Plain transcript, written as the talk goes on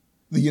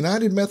The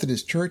United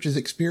Methodist Church is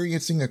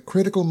experiencing a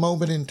critical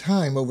moment in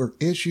time over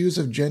issues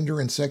of gender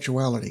and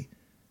sexuality.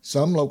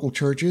 Some local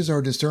churches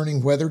are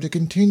discerning whether to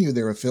continue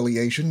their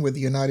affiliation with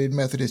the United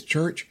Methodist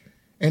Church,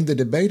 and the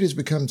debate has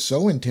become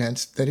so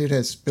intense that it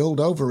has spilled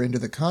over into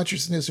the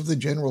consciousness of the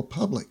general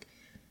public.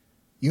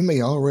 You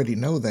may already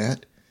know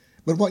that,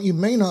 but what you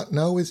may not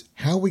know is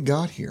how we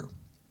got here.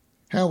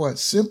 How a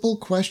simple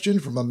question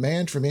from a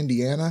man from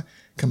Indiana,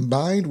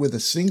 combined with a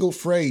single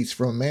phrase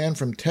from a man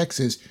from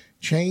Texas,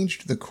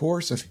 changed the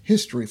course of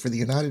history for the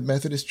United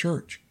Methodist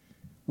Church.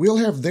 We'll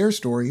have their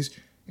stories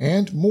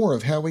and more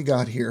of how we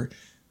got here,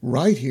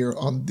 right here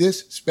on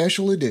this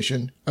special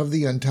edition of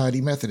the Untidy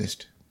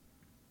Methodist.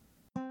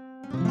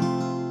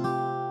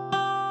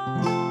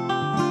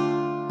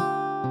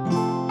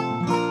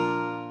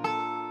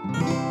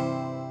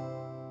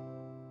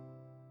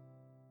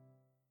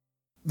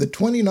 The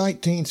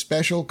 2019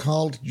 special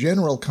called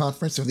General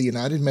Conference of the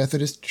United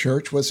Methodist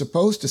Church was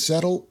supposed to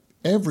settle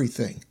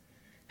everything.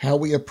 How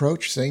we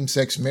approach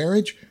same-sex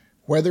marriage,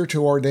 whether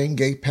to ordain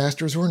gay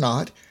pastors or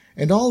not,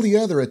 and all the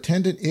other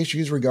attendant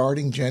issues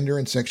regarding gender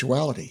and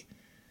sexuality.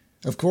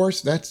 Of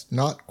course, that's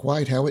not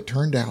quite how it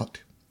turned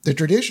out. The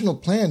traditional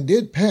plan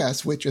did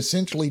pass, which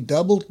essentially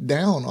doubled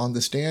down on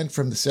the stand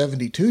from the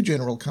 72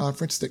 General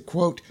Conference that,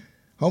 quote,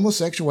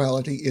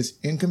 homosexuality is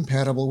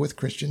incompatible with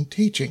Christian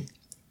teaching.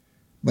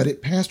 But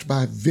it passed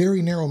by a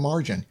very narrow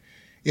margin.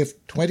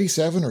 If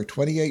 27 or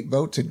 28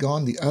 votes had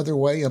gone the other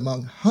way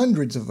among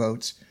hundreds of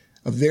votes,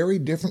 a very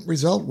different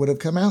result would have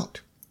come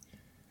out.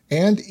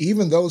 And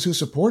even those who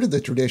supported the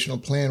traditional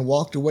plan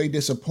walked away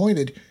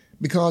disappointed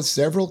because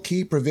several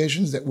key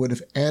provisions that would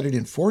have added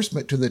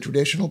enforcement to the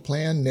traditional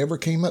plan never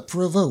came up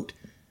for a vote.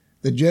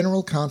 The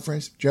General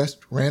Conference just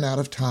ran out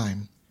of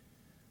time.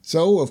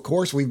 So, of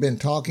course, we've been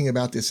talking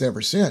about this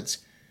ever since.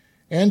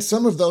 And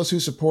some of those who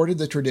supported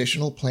the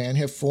traditional plan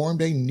have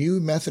formed a new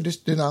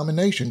Methodist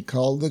denomination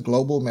called the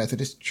Global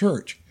Methodist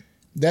Church.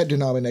 That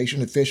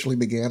denomination officially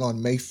began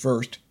on May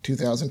 1st,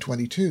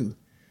 2022.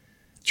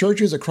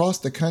 Churches across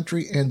the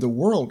country and the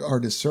world are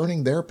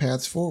discerning their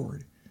paths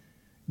forward.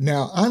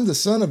 Now, I'm the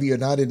son of a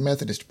United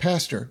Methodist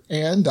pastor,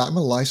 and I'm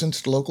a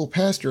licensed local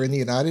pastor in the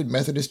United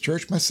Methodist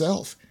Church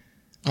myself.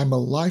 I'm a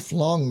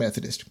lifelong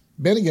Methodist,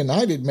 been a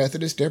United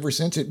Methodist ever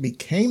since it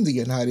became the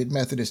United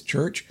Methodist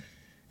Church,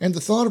 and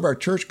the thought of our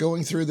church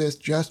going through this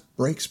just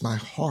breaks my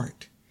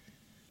heart.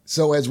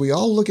 So as we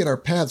all look at our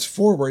paths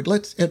forward,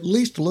 let's at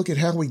least look at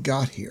how we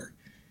got here.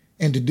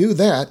 And to do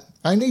that,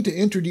 I need to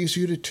introduce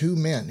you to two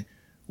men,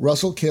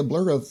 Russell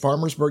Kibler of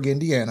Farmersburg,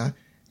 Indiana,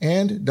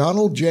 and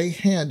Donald J.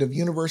 Hand of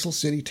Universal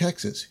City,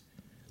 Texas.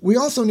 We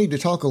also need to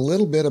talk a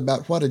little bit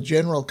about what a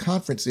general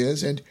conference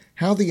is and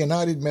how the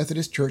United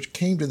Methodist Church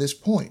came to this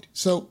point.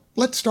 So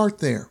let's start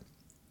there.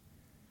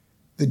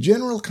 The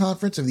General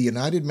Conference of the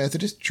United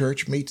Methodist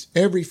Church meets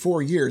every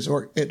 4 years,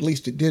 or at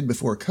least it did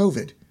before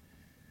COVID.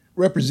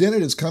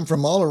 Representatives come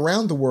from all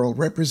around the world,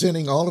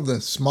 representing all of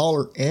the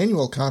smaller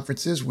annual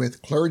conferences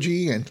with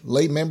clergy and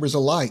lay members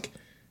alike,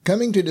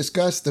 coming to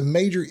discuss the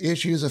major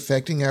issues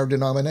affecting our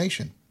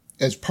denomination.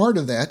 As part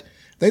of that,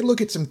 they look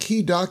at some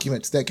key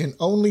documents that can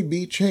only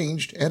be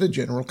changed at a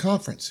general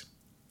conference.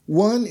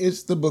 One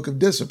is the Book of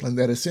Discipline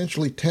that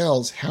essentially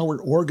tells how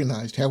we're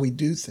organized, how we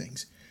do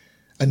things.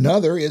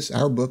 Another is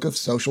our Book of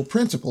Social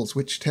Principles,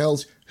 which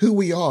tells who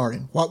we are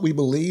and what we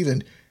believe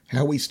and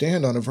how we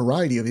stand on a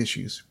variety of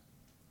issues.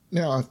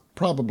 Now, I've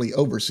probably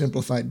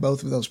oversimplified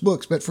both of those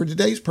books, but for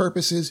today's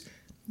purposes,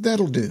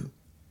 that'll do.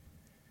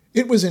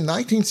 It was in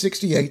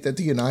 1968 that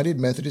the United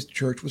Methodist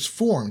Church was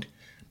formed.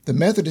 The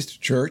Methodist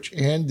Church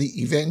and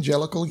the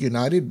Evangelical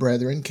United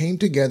Brethren came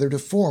together to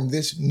form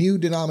this new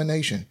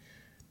denomination.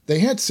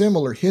 They had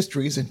similar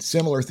histories and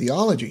similar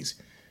theologies,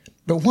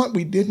 but what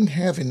we didn't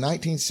have in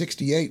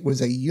 1968 was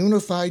a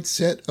unified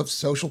set of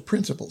social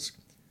principles.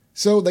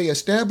 So they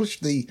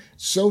established the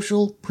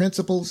Social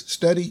Principles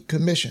Study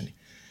Commission.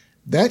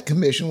 That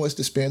commission was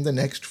to spend the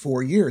next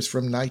 4 years,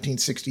 from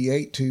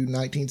 1968 to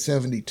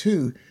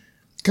 1972,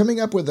 coming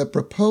up with a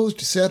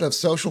proposed set of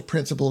social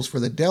principles for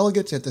the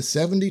delegates at the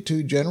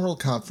 72 General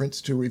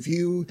Conference to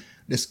review,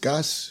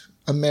 discuss,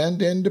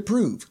 amend, and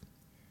approve.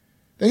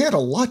 They had a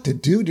lot to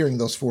do during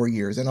those 4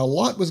 years, and a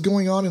lot was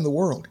going on in the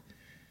world.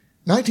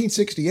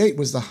 1968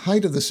 was the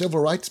height of the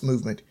Civil Rights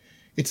Movement.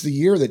 It's the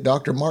year that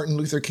Dr. Martin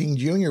Luther King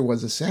Jr.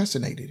 was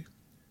assassinated.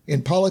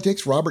 In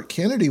politics, Robert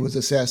Kennedy was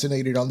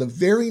assassinated on the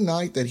very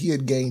night that he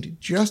had gained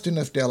just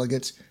enough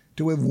delegates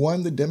to have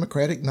won the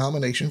Democratic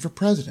nomination for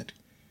president.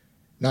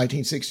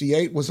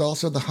 1968 was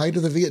also the height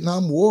of the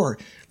Vietnam War.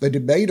 The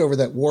debate over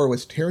that war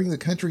was tearing the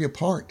country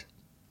apart.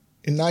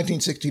 In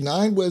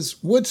 1969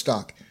 was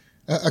Woodstock,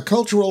 a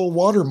cultural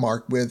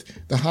watermark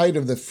with the height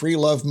of the free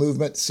love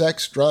movement,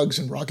 sex, drugs,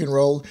 and rock and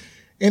roll,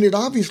 and it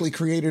obviously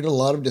created a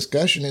lot of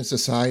discussion in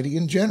society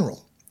in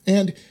general.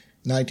 And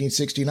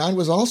 1969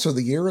 was also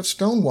the year of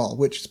Stonewall,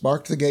 which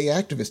sparked the gay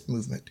activist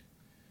movement.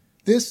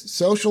 This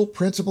Social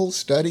Principles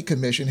Study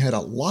Commission had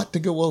a lot to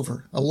go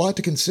over, a lot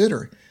to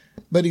consider,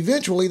 But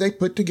eventually they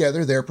put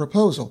together their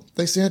proposal.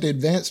 They sent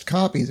advanced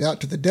copies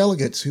out to the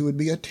delegates who would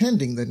be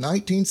attending the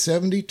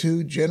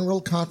 1972 General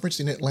Conference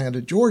in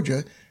Atlanta,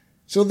 Georgia,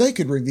 so they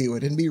could review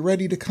it and be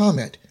ready to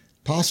comment,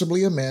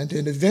 possibly amend,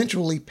 and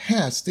eventually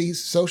pass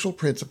these social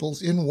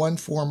principles in one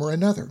form or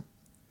another.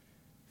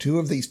 2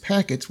 of these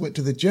packets went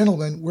to the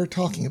gentleman we're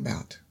talking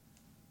about.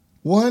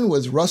 One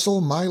was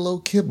Russell Milo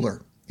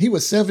Kibler. He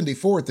was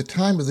 74 at the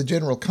time of the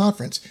General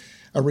Conference.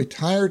 A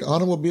retired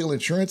automobile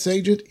insurance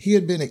agent, he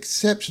had been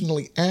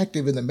exceptionally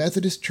active in the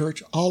Methodist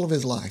Church all of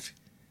his life.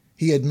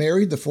 He had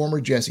married the former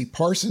Jesse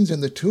Parsons,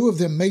 and the 2 of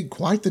them made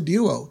quite the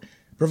duo,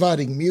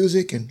 providing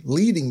music and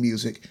leading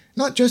music,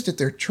 not just at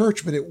their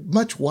church, but at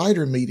much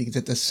wider meetings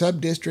at the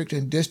sub-district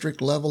and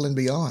district level and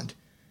beyond.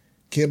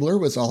 Kibler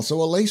was also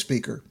a lay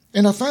speaker,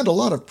 and I found a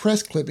lot of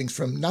press clippings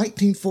from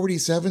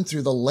 1947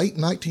 through the late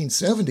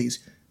 1970s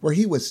where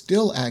he was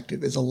still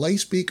active as a lay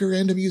speaker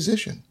and a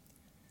musician.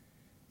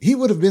 He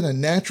would have been a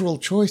natural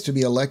choice to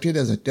be elected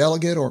as a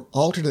delegate or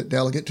alternate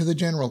delegate to the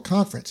General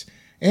Conference,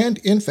 and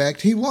in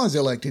fact he was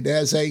elected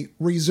as a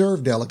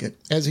reserve delegate,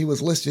 as he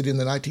was listed in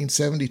the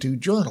 1972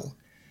 Journal.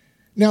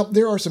 Now,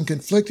 there are some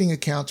conflicting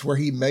accounts where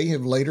he may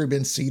have later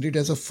been seated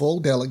as a full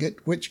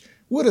delegate, which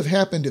would have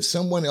happened if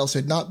someone else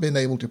had not been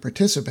able to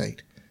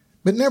participate.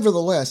 But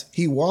nevertheless,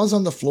 he was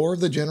on the floor of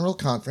the General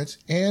Conference,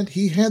 and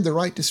he had the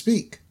right to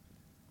speak.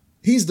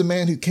 He's the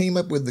man who came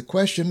up with the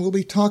question we'll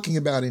be talking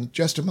about in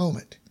just a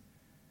moment.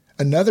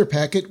 Another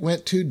packet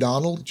went to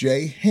Donald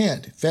J.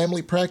 Hand,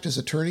 family practice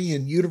attorney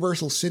in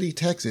Universal City,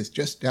 Texas,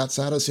 just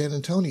outside of San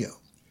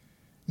Antonio.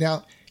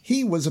 Now,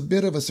 he was a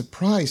bit of a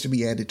surprise to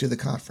be added to the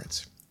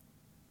conference.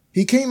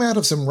 He came out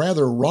of some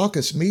rather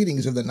raucous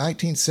meetings of the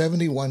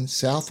 1971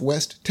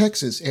 Southwest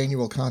Texas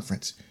Annual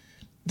Conference.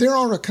 There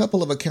are a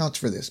couple of accounts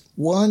for this.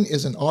 One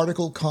is an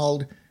article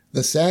called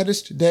The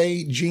Saddest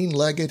Day, Gene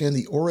Leggett and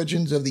the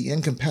Origins of the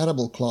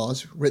Incompatible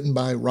Clause, written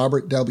by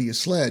Robert W.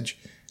 Sledge.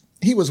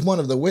 He was one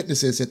of the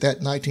witnesses at that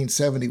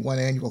 1971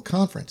 annual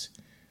conference.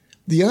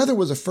 The other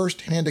was a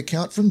first-hand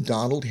account from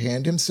Donald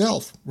Hand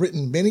himself,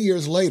 written many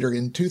years later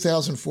in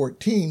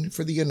 2014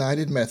 for the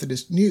United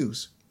Methodist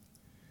News.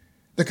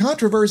 The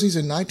controversies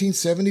in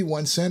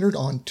 1971 centered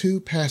on 2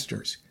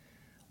 pastors.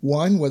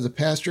 One was a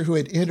pastor who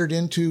had entered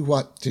into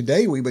what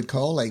today we would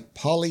call a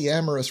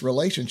polyamorous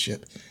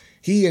relationship.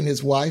 He and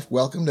his wife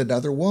welcomed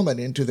another woman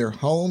into their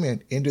home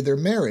and into their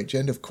marriage,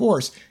 and of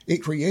course,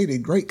 it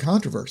created great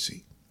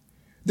controversy.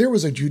 There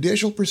was a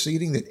judicial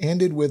proceeding that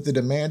ended with the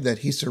demand that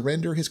he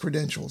surrender his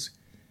credentials.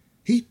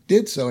 He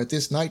did so at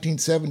this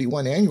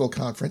 1971 annual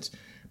conference,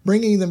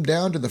 bringing them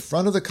down to the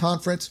front of the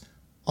conference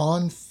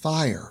on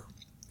fire.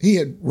 He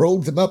had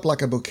rolled them up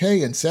like a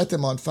bouquet and set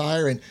them on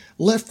fire and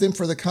left them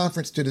for the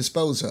conference to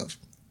dispose of.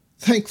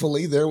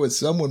 Thankfully, there was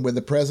someone with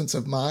the presence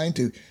of mind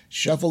to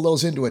shuffle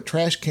those into a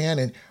trash can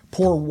and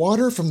pour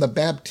water from the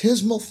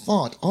baptismal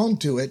font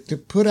onto it to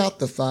put out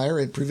the fire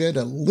and prevent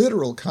a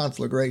literal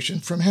conflagration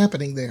from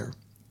happening there.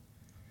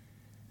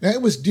 Now,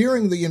 it was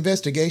during the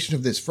investigation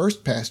of this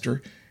first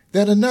pastor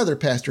that another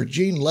pastor,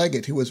 Gene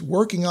Leggett, who was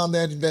working on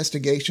that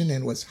investigation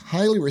and was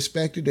highly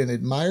respected and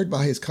admired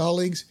by his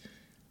colleagues,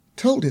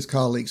 told his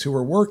colleagues who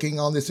were working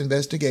on this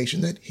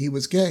investigation that he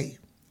was gay.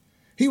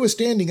 He was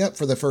standing up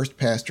for the first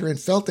pastor and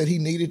felt that he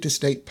needed to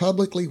state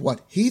publicly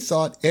what he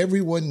thought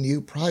everyone knew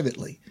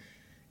privately.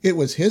 It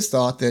was his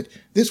thought that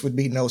this would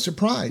be no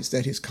surprise,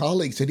 that his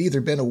colleagues had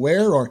either been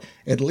aware or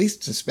at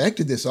least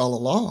suspected this all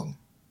along.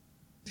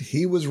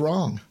 He was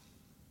wrong.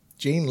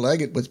 Gene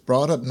Leggett was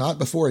brought up not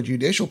before a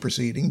judicial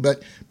proceeding,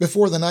 but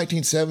before the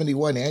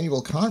 1971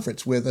 annual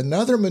conference with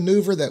another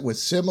maneuver that was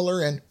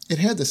similar, and it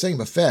had the same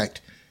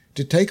effect,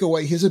 to take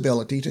away his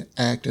ability to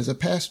act as a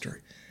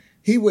pastor.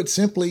 He would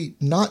simply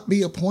not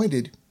be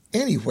appointed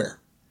anywhere.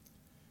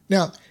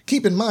 Now,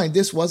 keep in mind,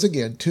 this was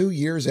again 2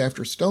 years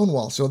after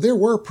Stonewall, so there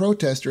were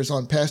protesters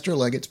on Pastor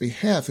Leggett's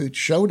behalf who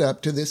showed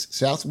up to this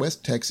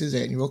Southwest Texas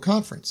annual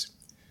conference.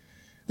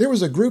 There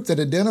was a group that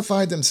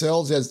identified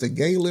themselves as the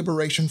Gay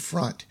Liberation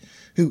Front,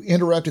 who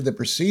interrupted the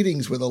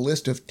proceedings with a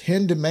list of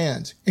 10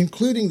 demands,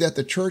 including that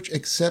the church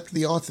accept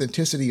the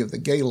authenticity of the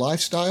gay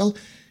lifestyle,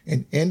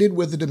 and ended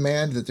with the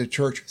demand that the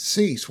church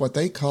cease what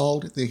they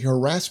called the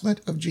harassment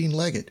of Gene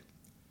Leggett.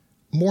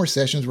 More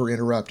sessions were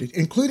interrupted,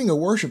 including a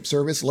worship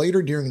service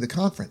later during the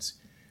conference.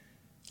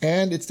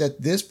 And it's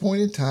at this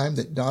point in time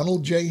that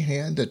Donald J.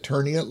 Hand,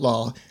 attorney at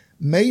law,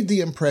 made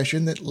the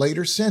impression that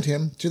later sent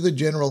him to the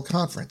General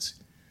Conference.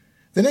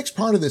 The next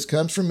part of this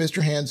comes from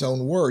Mr. Hand's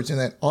own words in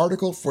that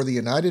article for the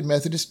United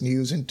Methodist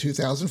News in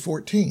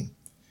 2014.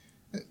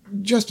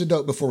 Just a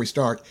note before we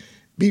start,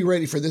 be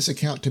ready for this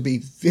account to be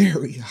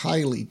very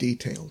highly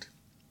detailed.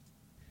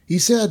 He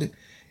said,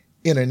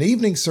 "In an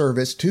evening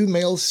service, 2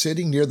 males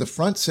sitting near the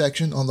front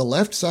section on the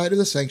left side of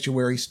the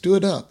sanctuary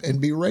stood up and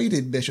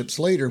berated Bishop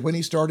Slater when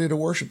he started a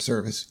worship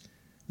service.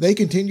 They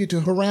continued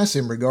to harass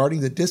him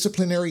regarding the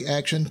disciplinary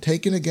action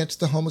taken against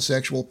the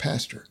homosexual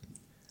pastor.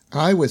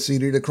 I was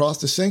seated across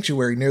the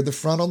sanctuary near the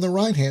front on the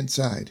right-hand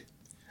side.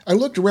 I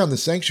looked around the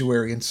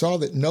sanctuary and saw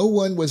that no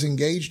one was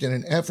engaged in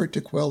an effort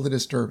to quell the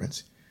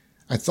disturbance.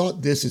 I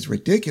thought, this is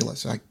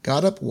ridiculous. I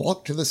got up,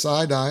 walked to the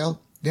side aisle,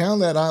 down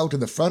that aisle to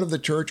the front of the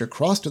church,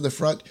 across to the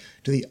front,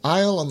 to the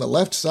aisle on the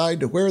left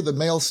side to where the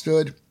male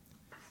stood.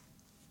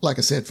 Like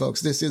I said, folks,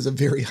 this is a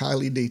very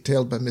highly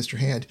detailed by Mr.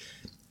 Hand.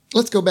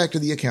 Let's go back to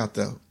the account,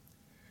 though.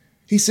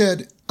 He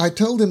said, I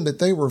told them that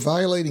they were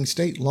violating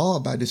state law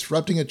by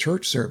disrupting a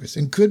church service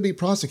and could be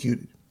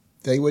prosecuted.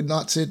 They would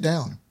not sit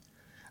down.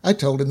 I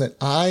told him that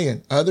I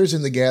and others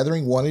in the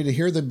gathering wanted to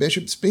hear the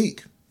bishop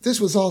speak.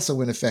 This was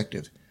also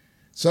ineffective.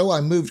 So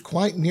I moved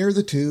quite near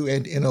the two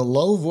and in a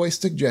low voice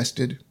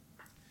suggested,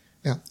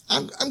 now,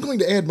 I'm going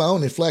to add my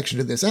own inflection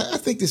to this. I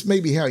think this may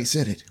be how he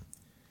said it.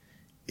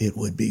 It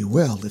would be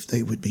well if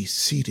they would be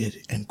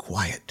seated and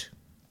quiet.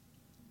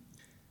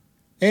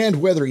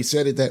 And whether he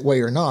said it that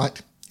way or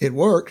not, it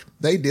worked.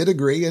 They did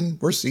agree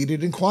and were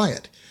seated and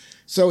quiet.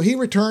 So he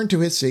returned to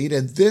his seat,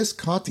 and this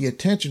caught the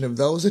attention of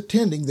those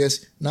attending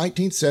this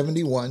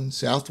 1971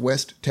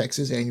 Southwest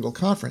Texas Annual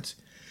Conference.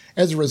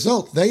 As a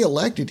result, they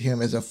elected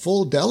him as a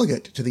full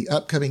delegate to the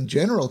upcoming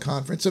General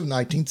Conference of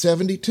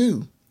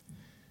 1972.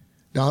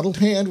 Donald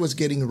Hand was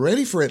getting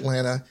ready for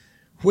Atlanta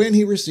when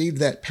he received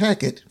that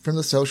packet from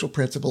the Social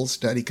Principles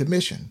Study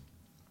Commission.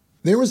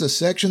 There was a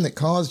section that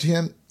caused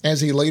him,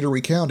 as he later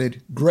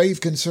recounted,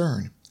 grave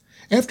concern.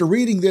 After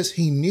reading this,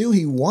 he knew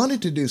he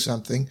wanted to do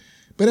something,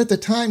 but at the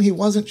time he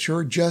wasn't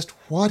sure just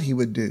what he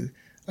would do,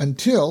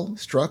 until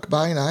struck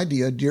by an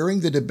idea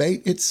during the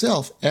debate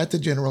itself at the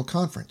General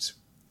Conference.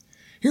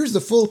 Here's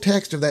the full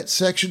text of that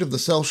section of the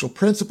Social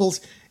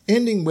Principles,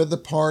 ending with the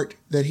part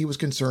that he was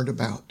concerned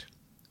about.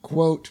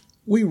 Quote,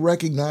 we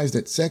recognize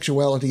that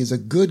sexuality is a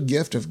good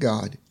gift of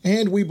God,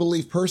 and we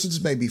believe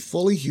persons may be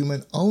fully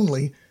human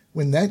only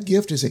when that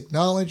gift is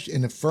acknowledged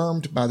and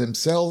affirmed by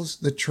themselves,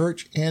 the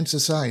church, and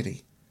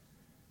society.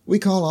 We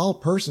call all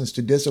persons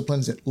to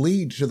disciplines that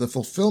lead to the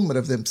fulfillment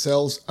of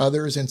themselves,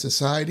 others, and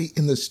society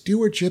in the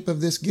stewardship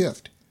of this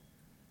gift.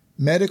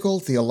 Medical,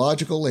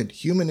 theological, and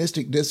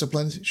humanistic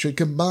disciplines should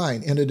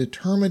combine in a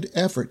determined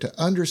effort to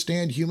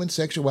understand human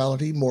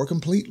sexuality more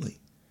completely.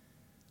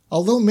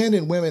 Although men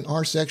and women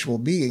are sexual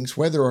beings,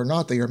 whether or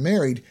not they are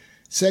married,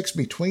 sex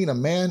between a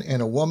man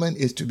and a woman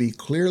is to be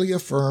clearly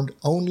affirmed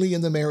only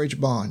in the marriage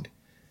bond.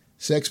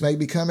 Sex may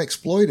become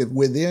exploitive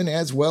within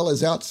as well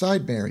as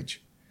outside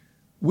marriage.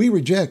 We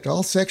reject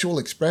all sexual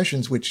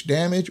expressions which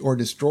damage or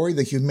destroy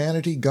the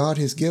humanity God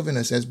has given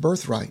us as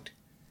birthright.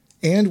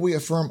 And we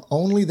affirm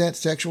only that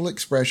sexual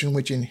expression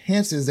which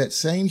enhances that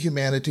same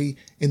humanity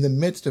in the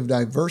midst of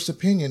diverse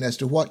opinion as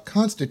to what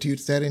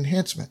constitutes that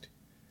enhancement.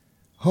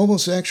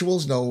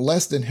 Homosexuals, no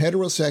less than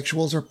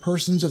heterosexuals, are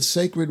persons of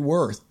sacred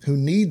worth who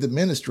need the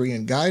ministry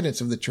and guidance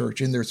of the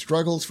church in their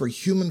struggles for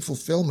human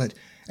fulfillment,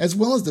 as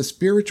well as the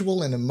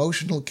spiritual and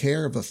emotional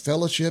care of a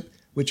fellowship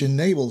which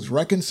enables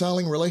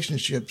reconciling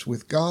relationships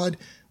with God,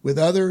 with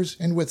others,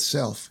 and with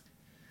self.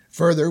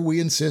 Further, we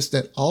insist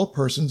that all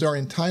persons are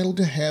entitled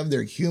to have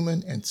their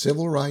human and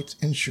civil rights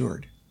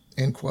ensured.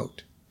 End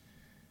quote.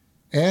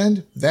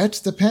 And that's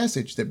the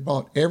passage that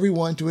brought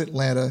everyone to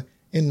Atlanta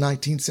in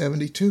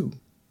 1972.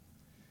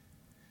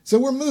 So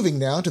we're moving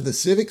now to the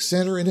Civic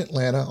Center in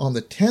Atlanta on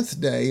the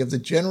 10th day of the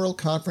General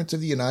Conference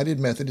of the United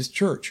Methodist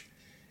Church.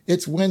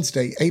 It's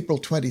Wednesday, April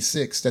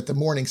 26th at the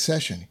morning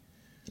session.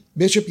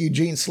 Bishop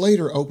Eugene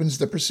Slater opens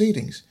the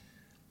proceedings.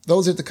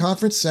 Those at the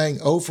conference sang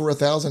 "Oh for a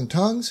Thousand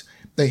Tongues,"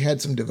 they had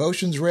some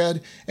devotions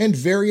read, and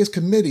various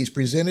committees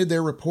presented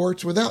their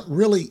reports without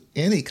really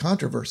any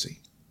controversy.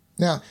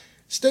 Now,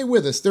 stay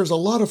with us. There's a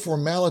lot of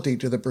formality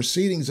to the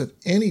proceedings of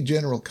any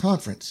general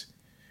conference.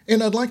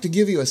 And I'd like to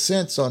give you a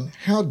sense on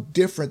how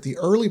different the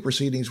early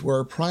proceedings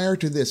were prior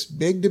to this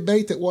big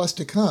debate that was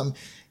to come,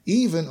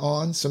 even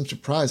on some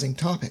surprising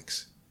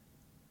topics.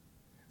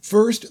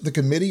 First, the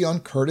Committee on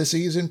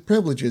Courtesies and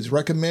Privileges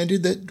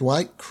recommended that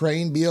Dwight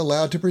Crane be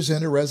allowed to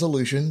present a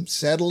resolution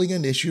settling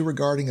an issue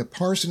regarding a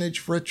parsonage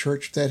for a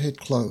church that had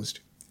closed.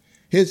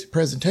 His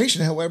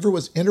presentation, however,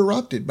 was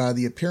interrupted by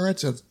the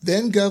appearance of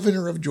then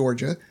Governor of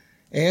Georgia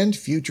and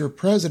future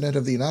President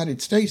of the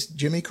United States,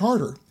 Jimmy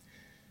Carter.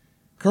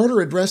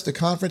 Carter addressed the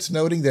conference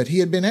noting that he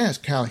had been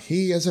asked how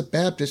he, as a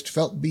Baptist,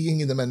 felt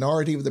being in the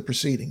minority of the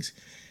proceedings.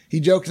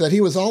 He joked that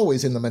he was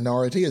always in the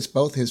minority, as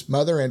both his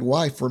mother and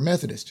wife were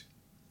Methodist.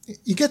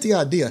 You get the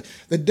idea.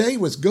 The day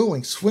was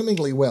going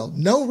swimmingly well.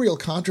 No real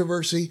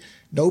controversy,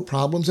 no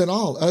problems at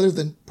all, other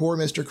than poor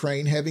Mr.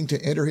 Crane having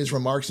to enter his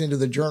remarks into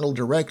the journal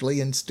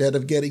directly instead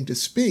of getting to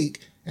speak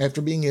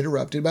after being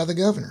interrupted by the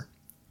governor.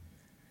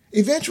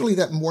 Eventually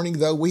that morning,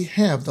 though, we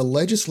have the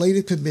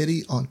Legislative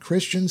Committee on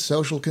Christian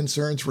Social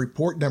Concerns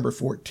Report Number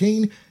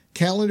 14,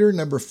 Calendar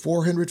Number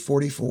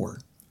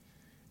 444.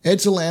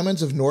 Ed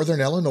Salamons of Northern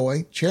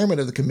Illinois, chairman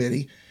of the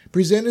committee,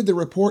 presented the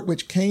report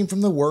which came from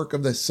the work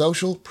of the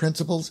Social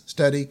Principles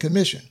Study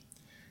Commission.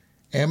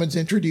 Ammons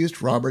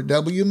introduced Robert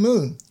W.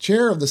 Moon,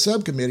 chair of the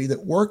subcommittee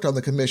that worked on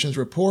the commission's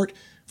report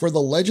for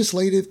the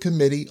Legislative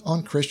Committee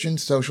on Christian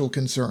Social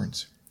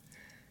Concerns.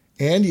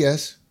 And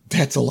yes,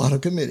 that's a lot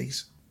of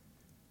committees.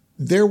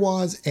 There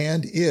was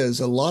and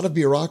is a lot of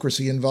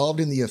bureaucracy involved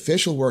in the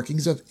official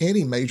workings of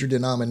any major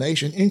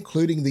denomination,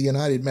 including the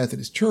United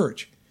Methodist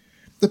Church.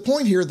 The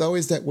point here, though,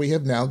 is that we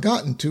have now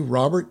gotten to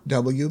Robert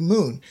W.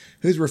 Moon,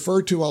 who's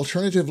referred to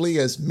alternatively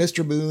as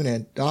Mr. Moon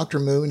and Dr.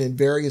 Moon in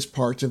various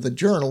parts of the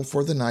journal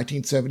for the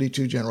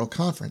 1972 General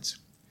Conference.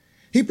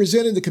 He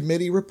presented the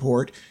committee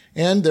report,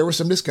 and there was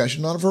some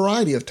discussion on a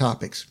variety of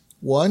topics.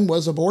 One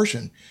was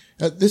abortion.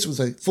 This was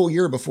a full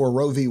year before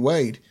Roe v.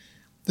 Wade.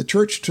 The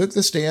church took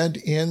the stand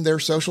in their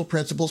social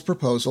principles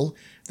proposal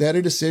that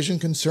a decision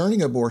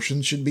concerning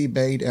abortion should be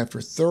made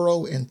after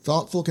thorough and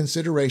thoughtful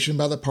consideration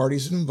by the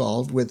parties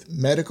involved with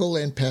medical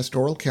and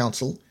pastoral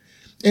counsel,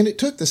 and it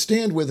took the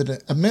stand with an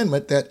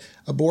amendment that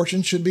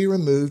abortion should be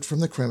removed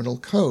from the criminal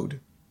code.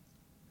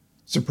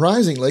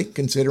 Surprisingly,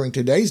 considering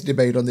today's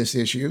debate on this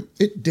issue,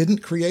 it didn't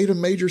create a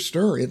major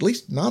stir, at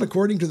least not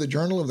according to the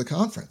Journal of the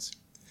Conference.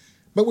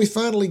 But we've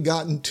finally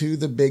gotten to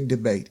the big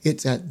debate.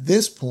 It's at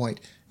this point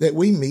that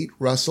we meet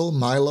Russell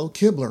Milo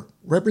Kibler,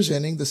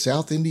 representing the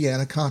South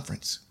Indiana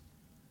Conference.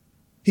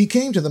 He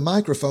came to the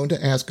microphone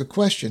to ask a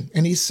question,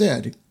 and he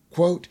said,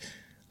 quote,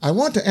 "I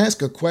want to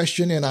ask a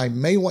question and I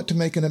may want to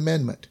make an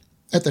amendment.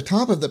 At the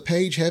top of the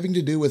page having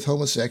to do with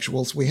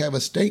homosexuals, we have a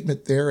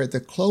statement there at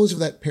the close of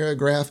that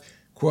paragraph,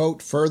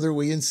 quote, further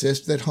we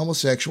insist that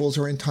homosexuals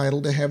are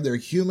entitled to have their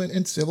human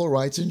and civil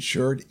rights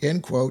ensured,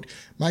 end quote.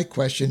 My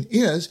question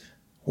is,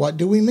 what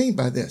do we mean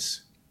by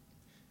this?"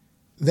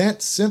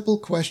 That simple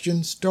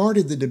question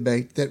started the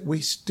debate that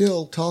we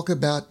still talk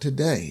about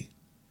today.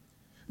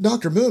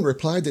 Dr. Moon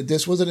replied that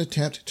this was an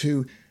attempt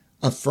to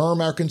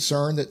affirm our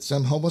concern that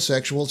some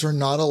homosexuals are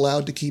not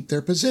allowed to keep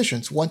their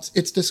positions once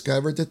it's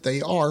discovered that they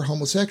are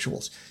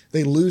homosexuals.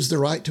 They lose the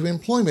right to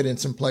employment in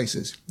some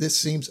places. This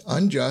seems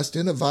unjust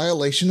and a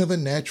violation of a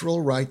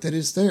natural right that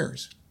is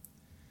theirs.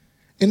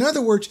 In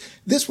other words,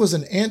 this was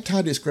an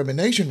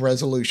anti-discrimination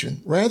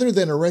resolution rather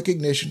than a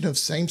recognition of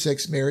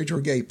same-sex marriage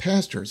or gay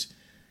pastors.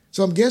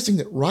 So I'm guessing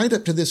that right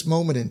up to this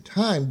moment in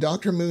time,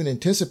 Dr. Moon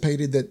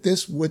anticipated that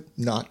this would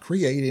not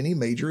create any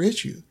major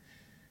issue.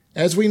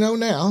 As we know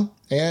now,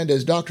 and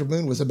as Dr.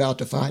 Moon was about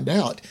to find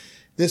out,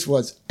 this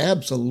was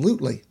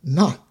absolutely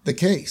not the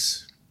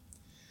case.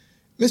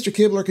 Mr.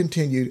 Kibler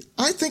continued,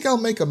 "I think I'll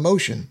make a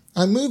motion.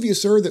 I move you,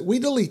 sir, that we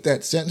delete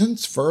that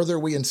sentence. Further,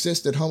 we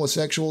insist that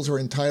homosexuals are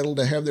entitled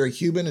to have their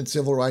human and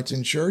civil rights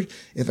ensured.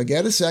 If I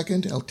get a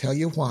second, I'll tell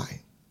you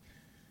why."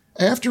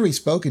 After he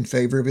spoke in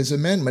favor of his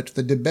amendment,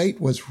 the debate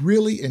was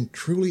really and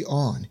truly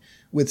on,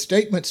 with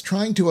statements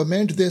trying to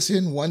amend this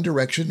in one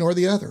direction or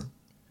the other.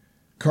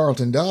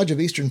 Carlton Dodge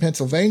of Eastern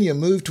Pennsylvania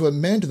moved to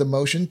amend the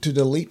motion to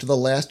delete the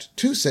last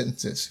two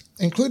sentences,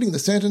 including the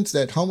sentence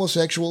that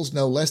homosexuals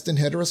no less than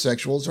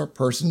heterosexuals are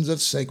persons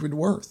of sacred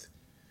worth.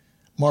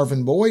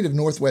 Marvin Boyd of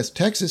Northwest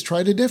Texas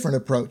tried a different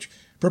approach,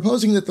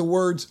 proposing that the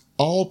words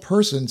all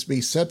persons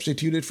be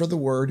substituted for the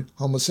word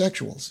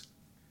homosexuals.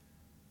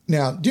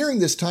 Now, during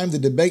this time, the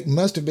debate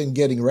must have been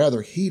getting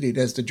rather heated,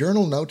 as the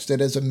journal notes that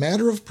as a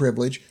matter of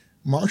privilege,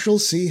 Marshall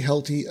C.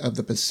 Helty of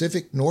the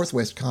Pacific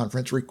Northwest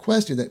Conference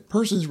requested that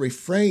persons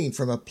refrain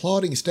from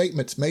applauding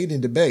statements made in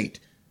debate.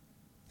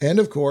 And,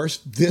 of course,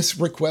 this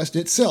request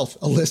itself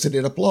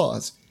elicited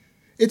applause.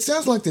 It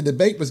sounds like the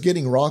debate was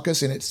getting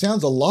raucous, and it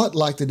sounds a lot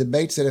like the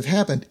debates that have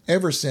happened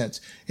ever since,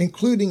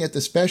 including at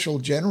the Special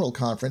General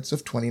Conference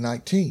of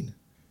 2019.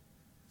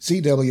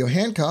 C.W.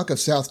 Hancock of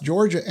South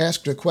Georgia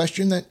asked a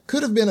question that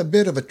could have been a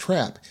bit of a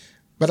trap,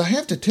 but I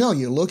have to tell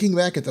you, looking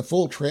back at the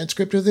full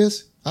transcript of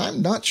this,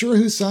 I'm not sure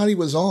whose side he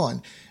was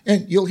on,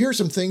 and you'll hear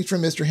some things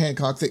from Mr.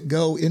 Hancock that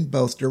go in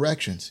both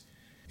directions.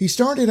 He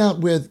started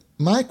out with,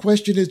 "My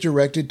question is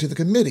directed to the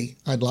committee.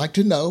 I'd like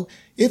to know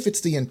if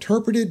it's the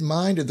interpreted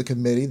mind of the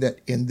committee that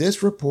in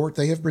this report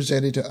they have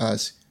presented to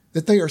us,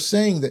 that they are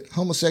saying that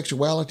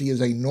homosexuality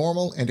is a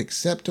normal and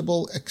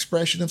acceptable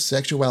expression of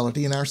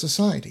sexuality in our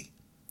society."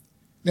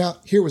 Now,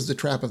 here was the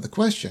trap of the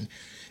question.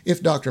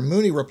 If Dr.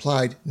 Mooney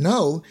replied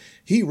no,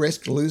 he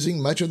risked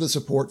losing much of the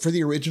support for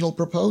the original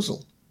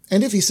proposal.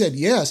 And if he said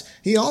yes,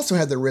 he also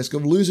had the risk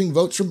of losing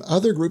votes from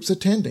other groups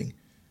attending.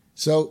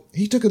 So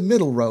he took a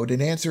middle road and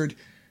answered,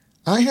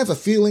 "I have a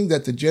feeling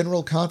that the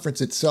General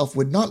Conference itself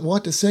would not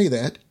want to say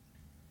that.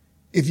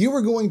 If you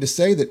were going to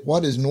say that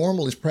what is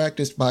normal is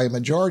practiced by a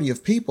majority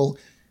of people,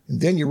 and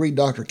then you read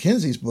Dr.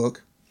 Kinsey's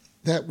book,"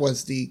 that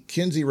was the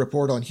Kinsey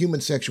Report on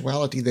Human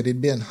Sexuality that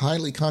had been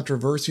highly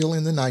controversial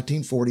in the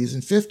 1940s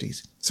and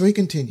 50s. So he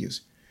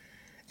continues,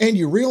 "And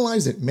you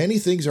realize that many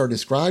things are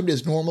described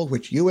as normal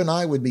which you and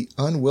I would be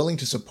unwilling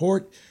to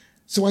support,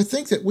 so I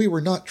think that we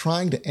were not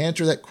trying to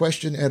answer that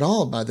question at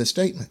all by the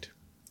statement."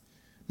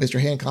 Mr.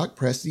 Hancock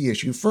pressed the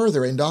issue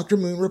further, and Dr.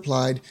 Moon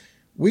replied,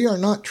 "We are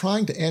not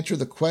trying to answer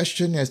the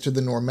question as to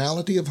the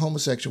normality of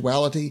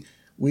homosexuality.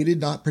 We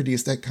did not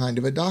produce that kind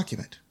of a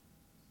document."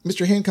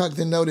 Mr. Hancock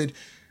then noted,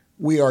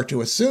 "We are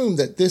to assume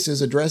that this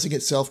is addressing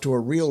itself to a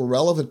real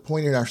relevant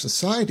point in our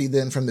society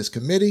then from this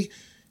committee,"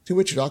 to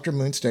which Dr.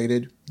 Moon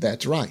stated,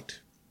 "That's right."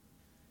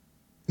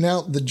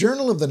 Now, the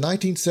journal of the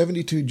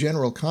 1972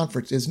 General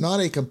Conference is not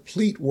a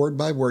complete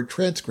word-by-word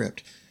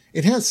transcript,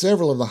 It has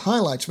several of the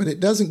highlights, but it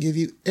doesn't give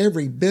you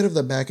every bit of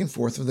the back and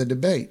forth of the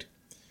debate.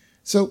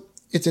 So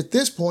it's at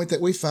this point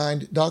that we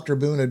find Dr.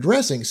 Boone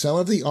addressing some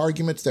of the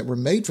arguments that were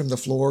made from the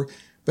floor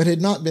but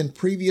had not been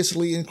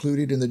previously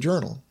included in the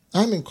journal.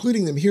 I'm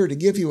including them here to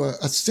give you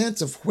a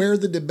sense of where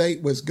the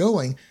debate was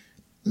going.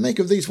 Make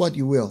of these what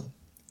you will.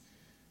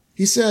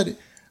 He said,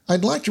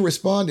 "I'd like to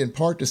respond in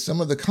part to some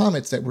of the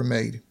comments that were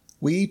made.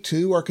 We,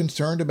 too, are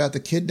concerned about the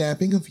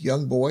kidnapping of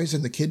young boys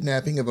and the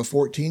kidnapping of a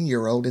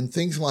 14-year-old and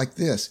things like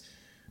this.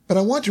 But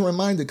I want to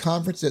remind the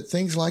conference that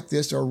things like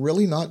this are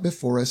really not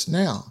before us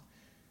now.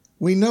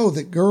 We know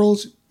that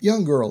girls,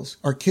 young girls,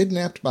 are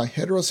kidnapped by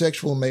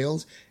heterosexual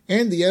males,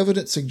 and the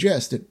evidence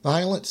suggests that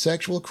violent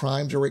sexual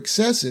crimes are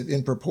excessive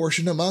in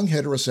proportion among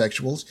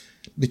heterosexuals,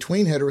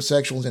 between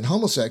heterosexuals and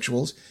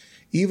homosexuals,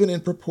 even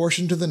in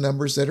proportion to the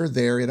numbers that are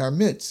there in our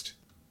midst."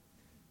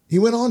 He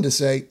went on to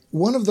say,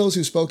 "One of those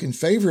who spoke in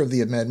favor of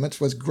the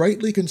amendments was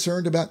greatly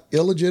concerned about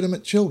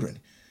illegitimate children.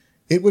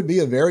 It would be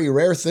a very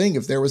rare thing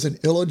if there was an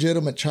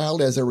illegitimate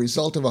child as a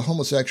result of a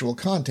homosexual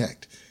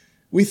contact.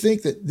 We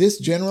think that this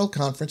General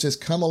Conference has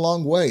come a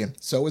long way, and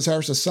so has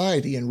our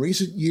society in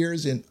recent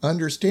years in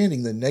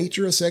understanding the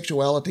nature of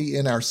sexuality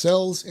in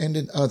ourselves and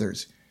in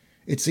others.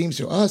 It seems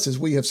to us, as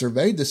we have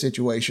surveyed the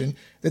situation,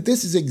 that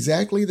this is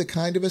exactly the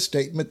kind of a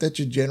statement that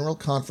the General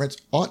Conference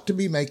ought to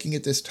be making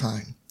at this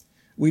time.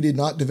 We did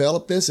not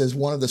develop this, as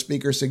one of the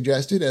speakers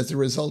suggested, as the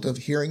result of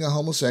hearing a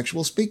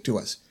homosexual speak to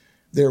us.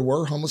 There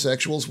were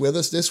homosexuals with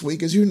us this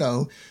week, as you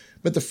know,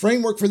 but the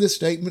framework for this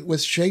statement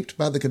was shaped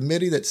by the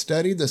committee that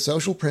studied the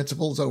social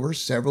principles over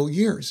several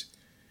years.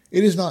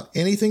 It is not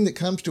anything that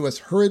comes to us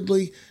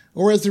hurriedly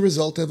or as the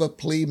result of a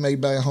plea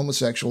made by a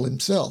homosexual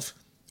himself.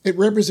 It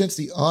represents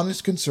the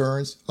honest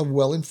concerns of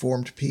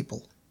well-informed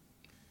people."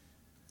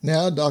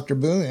 Now, Dr.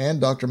 Boone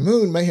and Dr.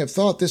 Moon may have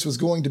thought this was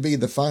going to be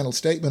the final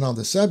statement on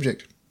the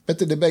subject, but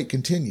the debate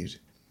continued.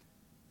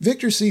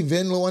 Victor C.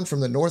 Vinloan from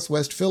the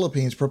Northwest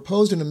Philippines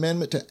proposed an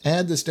amendment to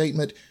add the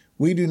statement,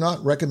 "We do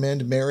not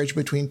recommend marriage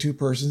between two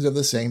persons of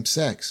the same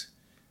sex."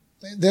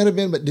 That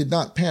amendment did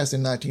not pass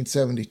in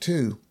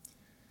 1972.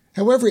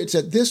 However, it's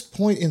at this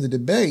point in the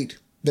debate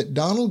that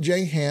Donald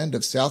J. Hand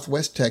of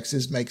Southwest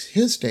Texas makes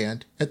his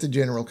stand at the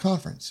General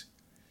Conference.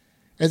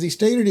 As he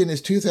stated in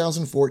his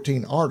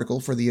 2014 article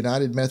for the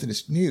United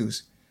Methodist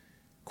News,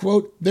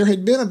 quote, "There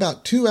had been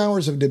about 2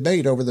 hours of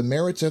debate over the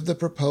merits of the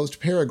proposed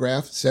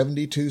paragraph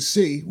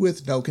 72C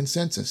with no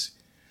consensus.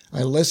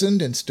 I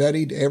listened and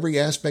studied every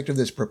aspect of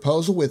this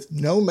proposal with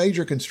no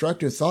major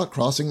constructive thought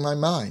crossing my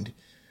mind.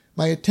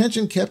 My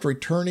attention kept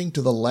returning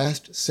to the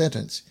last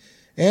sentence,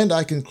 and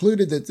I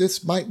concluded that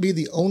this might be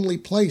the only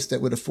place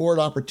that would afford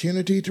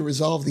opportunity to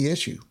resolve the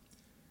issue.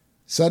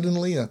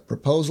 Suddenly, a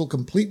proposal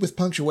complete with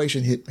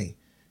punctuation hit me.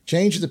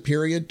 Change the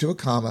period to a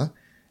comma,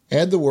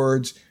 add the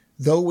words,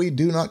 'though we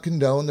do not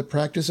condone the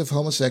practice of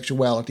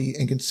homosexuality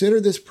and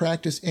consider this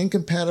practice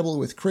incompatible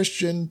with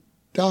Christian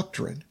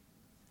doctrine.'"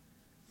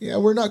 Yeah,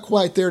 we're not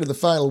quite there to the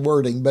final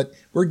wording, but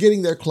we're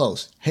getting there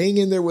close. Hang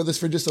in there with us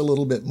for just a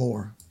little bit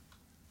more.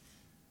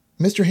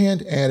 Mr.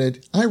 Hand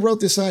added, "I wrote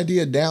this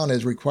idea down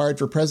as required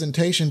for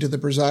presentation to the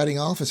presiding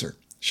officer,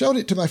 showed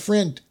it to my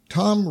friend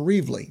Tom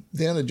Reevely,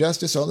 then a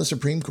justice on the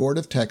Supreme Court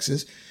of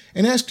Texas,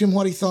 and asked him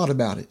what he thought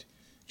about it.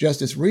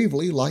 Justice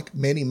Reevely, like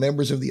many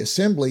members of the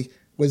Assembly,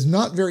 was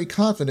not very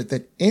confident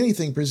that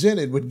anything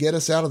presented would get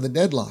us out of the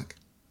deadlock.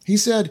 He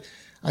said,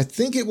 'I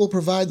think it will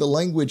provide the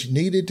language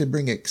needed to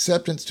bring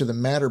acceptance to the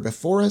matter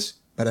before us,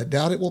 but I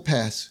doubt it will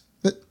pass.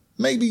 But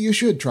maybe you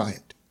should try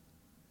it.'"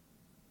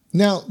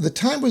 Now, the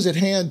time was at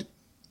hand,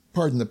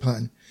 pardon the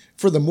pun,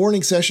 for the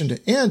morning session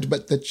to end,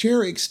 but the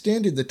chair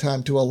extended the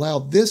time to allow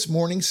this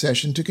morning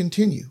session to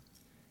continue.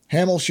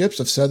 Hamel Ships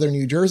of southern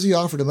New Jersey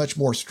offered a much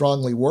more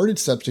strongly worded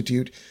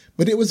substitute,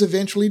 but it was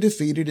eventually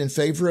defeated in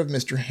favor of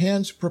Mr.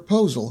 Hand's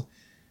proposal.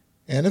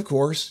 And of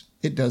course,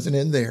 it doesn't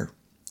end there.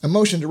 A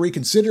motion to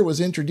reconsider was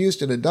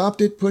introduced and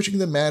adopted, pushing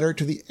the matter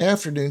to the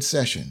afternoon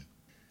session.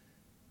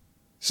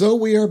 So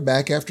we are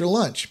back after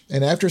lunch,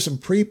 and after some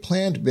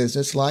pre-planned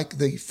business like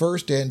the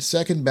first and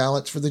second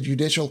ballots for the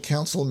Judicial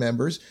Council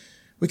members,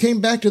 we came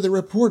back to the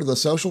report of the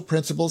Social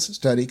Principles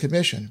Study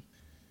Commission.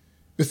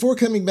 Before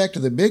coming back to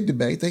the big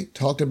debate, they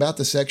talked about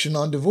the section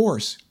on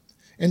divorce.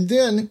 And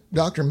then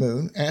Dr.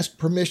 Moon asked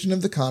permission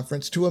of the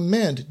conference to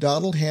amend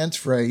Donald Hand's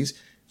phrase,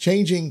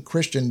 changing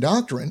Christian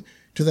doctrine,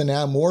 to the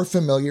now more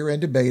familiar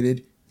and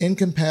debated,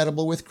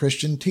 incompatible with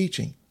Christian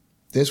teaching.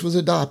 This was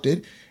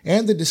adopted,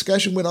 and the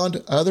discussion went on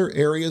to other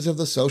areas of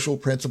the Social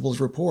Principles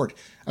report,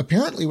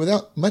 apparently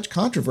without much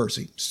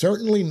controversy,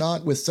 certainly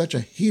not with such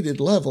a heated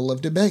level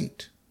of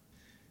debate.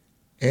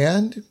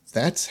 And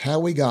that's how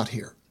we got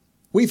here.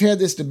 We've had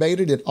this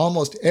debated at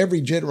almost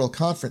every General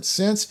Conference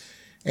since,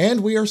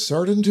 and we are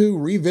certain to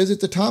revisit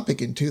the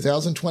topic in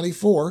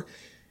 2024,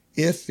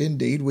 if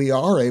indeed we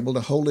are able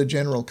to hold a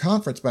General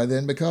Conference by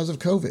then because of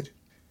COVID.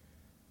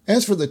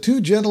 As for the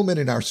two gentlemen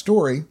in our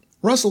story,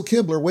 Russell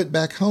Kibler went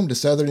back home to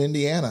southern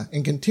Indiana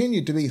and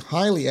continued to be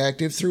highly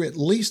active through at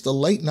least the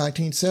late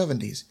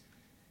 1970s.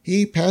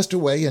 He passed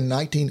away in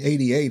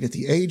 1988 at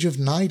the age of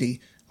 90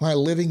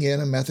 while living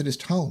in a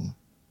Methodist home.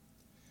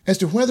 As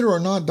to whether or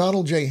not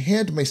Donald J.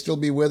 Head may still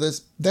be with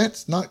us,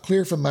 that's not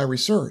clear from my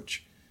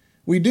research.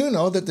 We do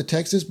know that the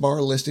Texas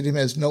bar listed him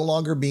as no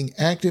longer being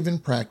active in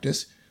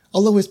practice,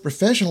 although his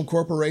professional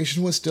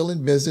corporation was still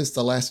in business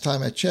the last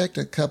time I checked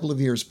a couple of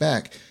years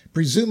back,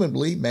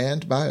 presumably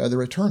manned by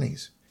other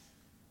attorneys.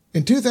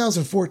 In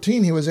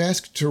 2014, he was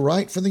asked to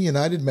write for the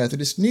United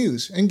Methodist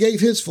News and gave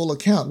his full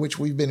account, which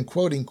we've been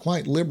quoting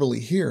quite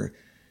liberally here.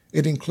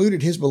 It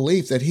included his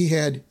belief that he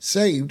had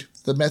saved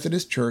the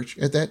Methodist Church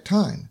at that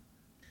time.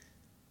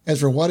 As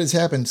for what has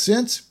happened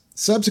since,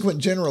 subsequent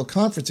general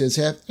conferences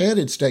have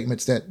added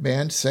statements that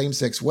banned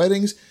same-sex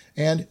weddings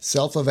and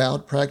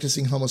self-avowed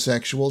practicing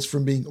homosexuals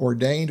from being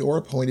ordained or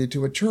appointed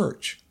to a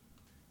church.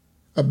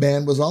 A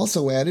ban was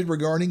also added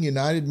regarding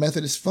United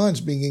Methodist funds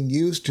being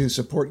used to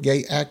support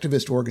gay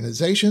activist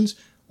organizations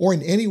or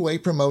in any way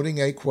promoting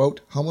a,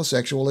 quote,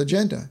 homosexual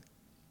agenda.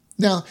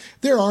 Now,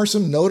 there are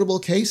some notable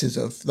cases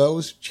of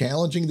those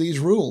challenging these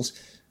rules,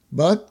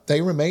 but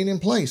they remain in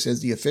place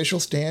as the official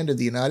stand of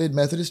the United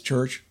Methodist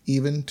Church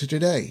even to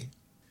today.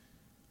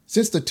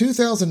 Since the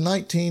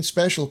 2019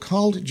 special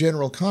called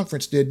General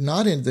Conference did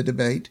not end the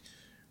debate,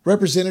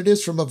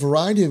 representatives from a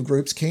variety of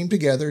groups came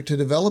together to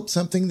develop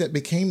something that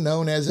became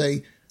known as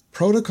a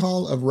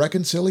Protocol of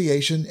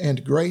Reconciliation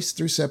and Grace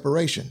Through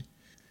Separation.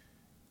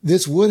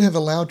 This would have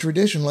allowed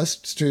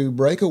traditionalists to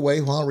break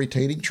away while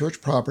retaining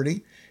church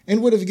property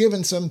and would have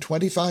given some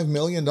 $25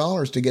 million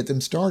to get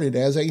them started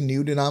as a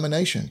new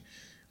denomination.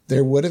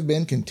 There would have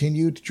been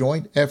continued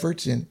joint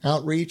efforts in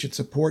outreach and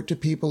support to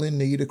people in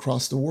need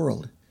across the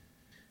world.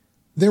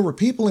 There were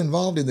people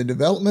involved in the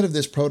development of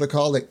this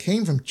protocol that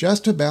came from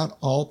just about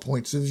all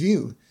points of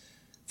view.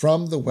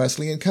 From the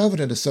Wesleyan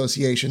Covenant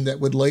Association that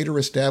would later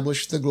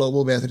establish the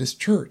Global Methodist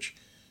Church.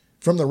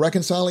 From the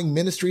Reconciling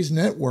Ministries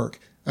Network,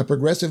 a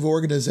progressive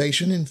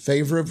organization in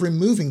favor of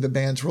removing the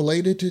bans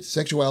related to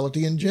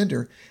sexuality and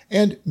gender,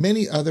 and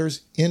many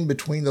others in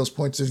between those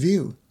points of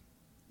view.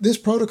 This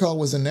protocol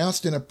was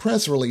announced in a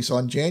press release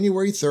on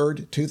January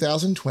 3,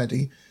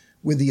 2020,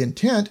 with the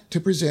intent to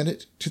present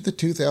it to the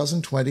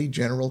 2020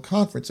 General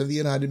Conference of the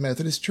United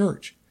Methodist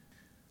Church.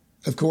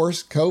 Of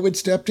course, COVID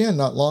stepped in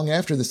not long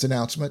after this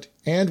announcement,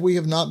 and we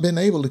have not been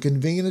able to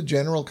convene a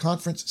General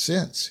Conference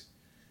since.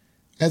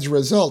 As a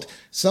result,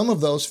 some of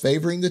those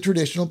favoring the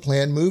traditional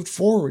plan moved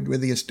forward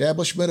with the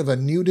establishment of a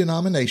new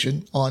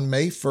denomination on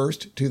May 1,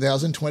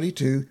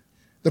 2022.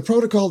 The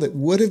protocol that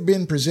would have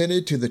been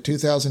presented to the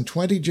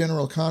 2020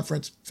 General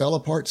Conference fell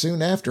apart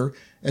soon after,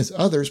 as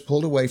others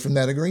pulled away from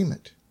that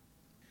agreement.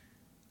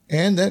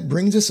 And that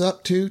brings us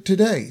up to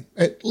today,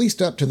 at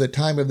least up to the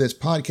time of this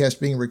podcast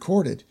being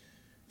recorded.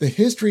 The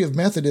history of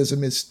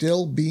Methodism is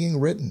still being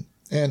written,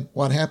 and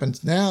what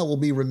happens now will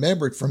be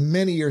remembered for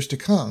many years to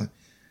come.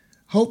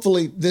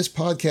 Hopefully, this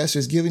podcast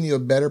has given you a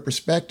better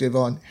perspective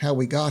on how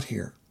we got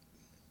here.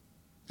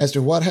 As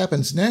to what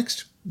happens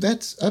next,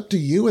 that's up to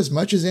you as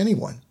much as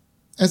anyone.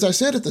 As I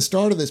said at the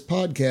start of this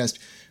podcast,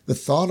 the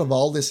thought of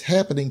all this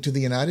happening to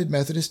the United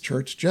Methodist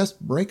Church just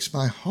breaks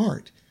my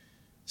heart.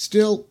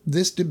 Still,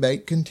 this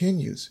debate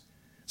continues.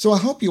 So I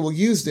hope you will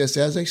use this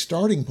as a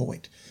starting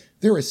point.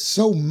 There is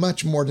so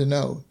much more to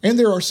know, and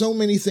there are so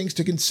many things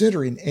to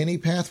consider in any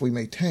path we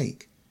may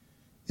take.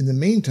 In the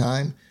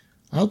meantime,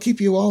 I'll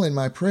keep you all in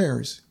my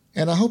prayers,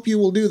 and I hope you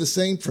will do the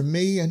same for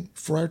me and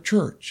for our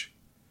church.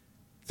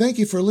 Thank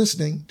you for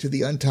listening to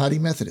the Untidy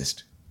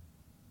Methodist.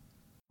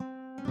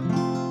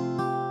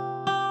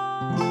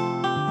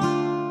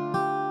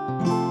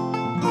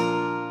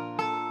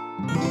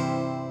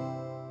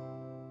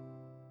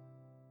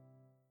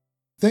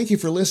 Thank you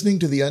for listening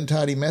to the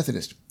Untidy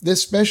Methodist.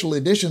 This special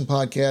edition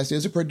podcast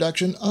is a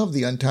production of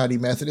the Untidy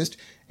Methodist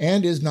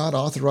and is not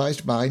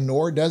authorized by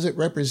nor does it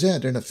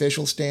represent an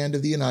official stand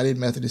of the United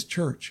Methodist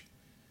Church.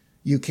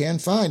 You can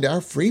find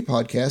our free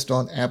podcast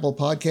on Apple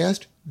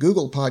Podcast,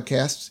 Google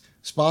Podcasts,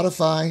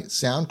 Spotify,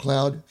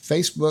 SoundCloud,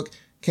 Facebook,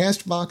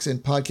 CastBox,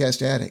 and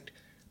Podcast Addict.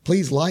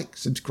 Please like,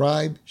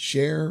 subscribe,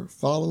 share,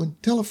 follow,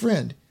 and tell a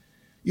friend.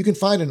 You can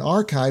find an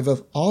archive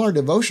of all our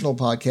devotional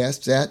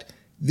podcasts at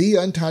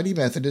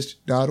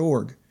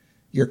theuntidymethodist.org.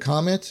 Your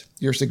comments,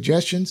 your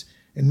suggestions,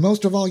 and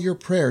most of all your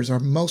prayers are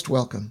most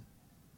welcome.